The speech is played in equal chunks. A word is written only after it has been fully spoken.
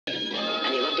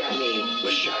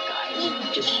your shark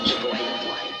eyes. Just go ahead and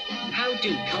fly. How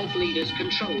do cult leaders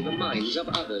control the minds of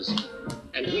others?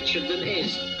 And which of them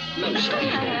is most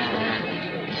evil?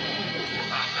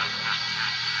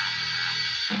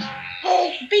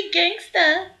 Big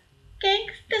gangster.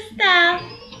 Gangster style.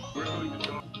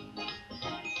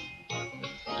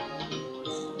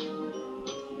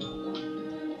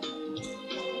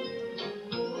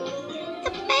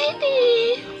 The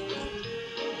baby.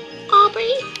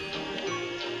 Aubree.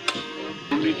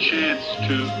 Only chance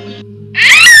to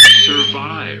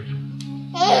survive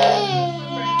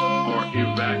or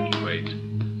evacuate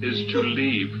is to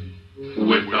leave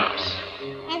with us.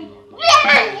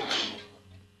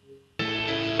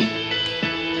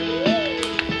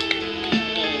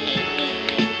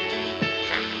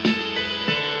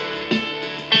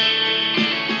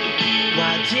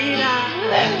 Why did I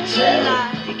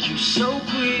act like you so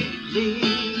quickly?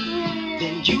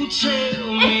 Then you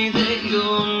tell me that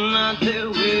you're not there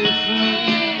with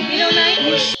me. You don't like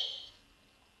it?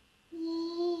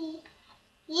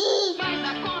 Faz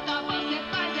a conta, você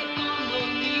faz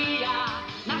economia.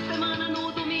 Na semana,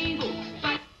 no domingo,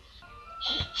 faz...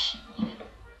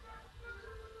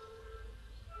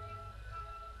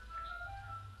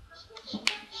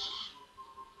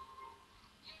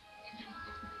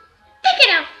 Pick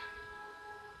it up.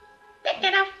 Pick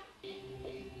it up.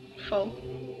 Full.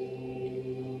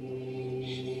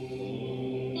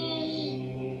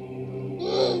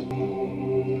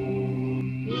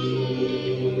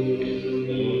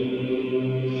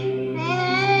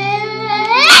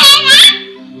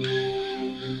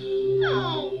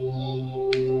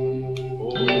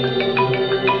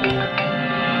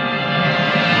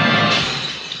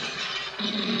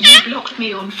 You blocked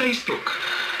me on Facebook,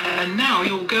 and now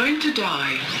you're going to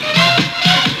die.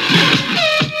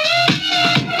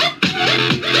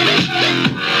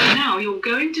 Now you're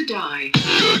going to die.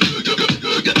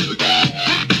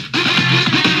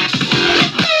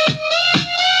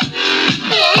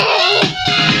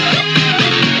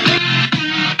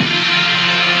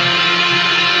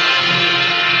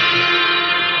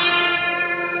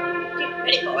 Get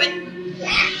ready for it.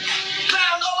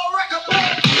 Found on the record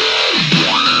player.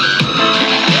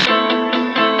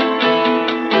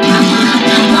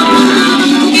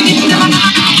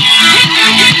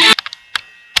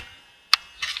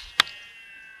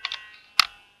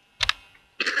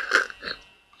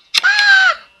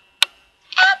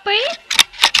 Aubree.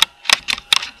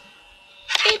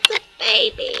 It's a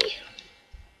baby.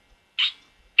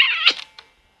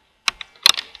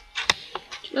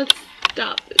 Let's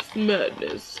stop this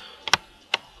madness.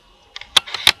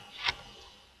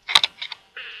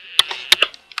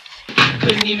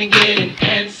 Couldn't even get an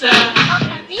answer.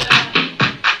 I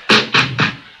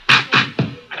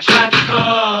tried to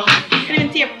call, Can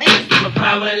I see your face? but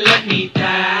power let me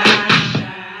die.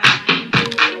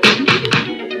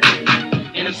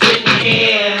 And I'm sitting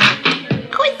here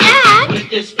Who's that? with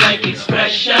this blank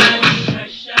expression.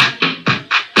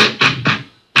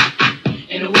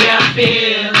 And the way I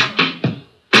feel,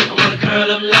 I wanna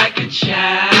curl up like a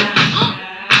child.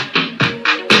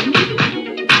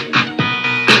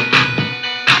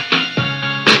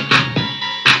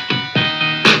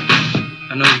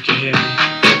 I know you can hear me.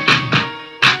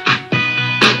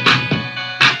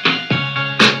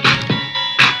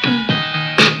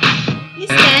 You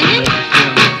standing?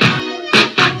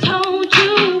 I told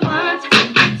you once,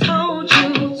 I told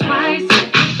you twice.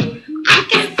 I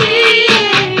can see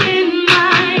it in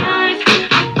my eyes.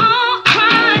 I'm all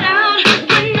cried out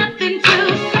with nothing to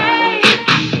say.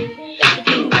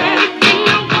 You everything I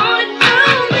wanted to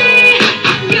me.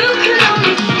 You could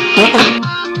only see.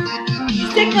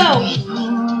 Sicko.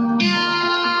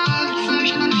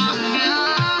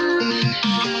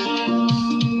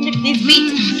 Look at these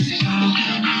beats.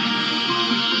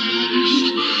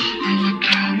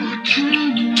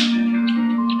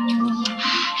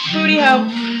 Booty hoe.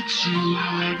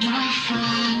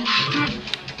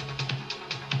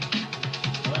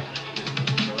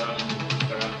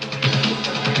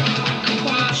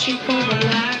 Watch you for a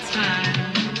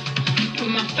lifetime with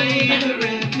my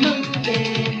favorite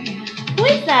movie. Who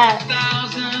is that?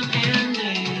 1,000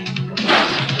 endings.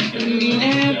 You mean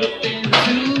everything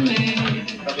to me.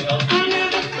 I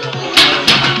never thought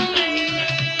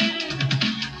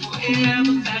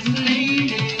forever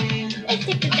fascinating. Let's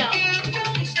take the dog.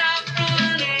 Don't stop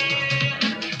running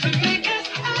to make us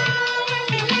always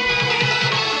be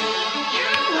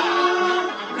you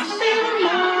are my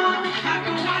cinema. I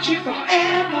can watch you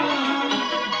forever.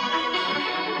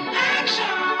 Action,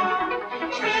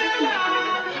 thriller.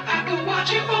 I can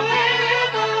watch you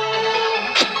forever.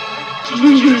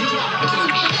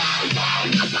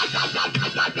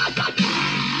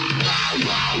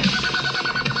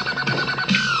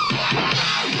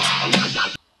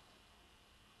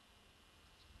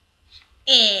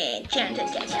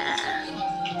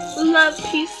 And love,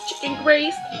 peace, and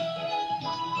grace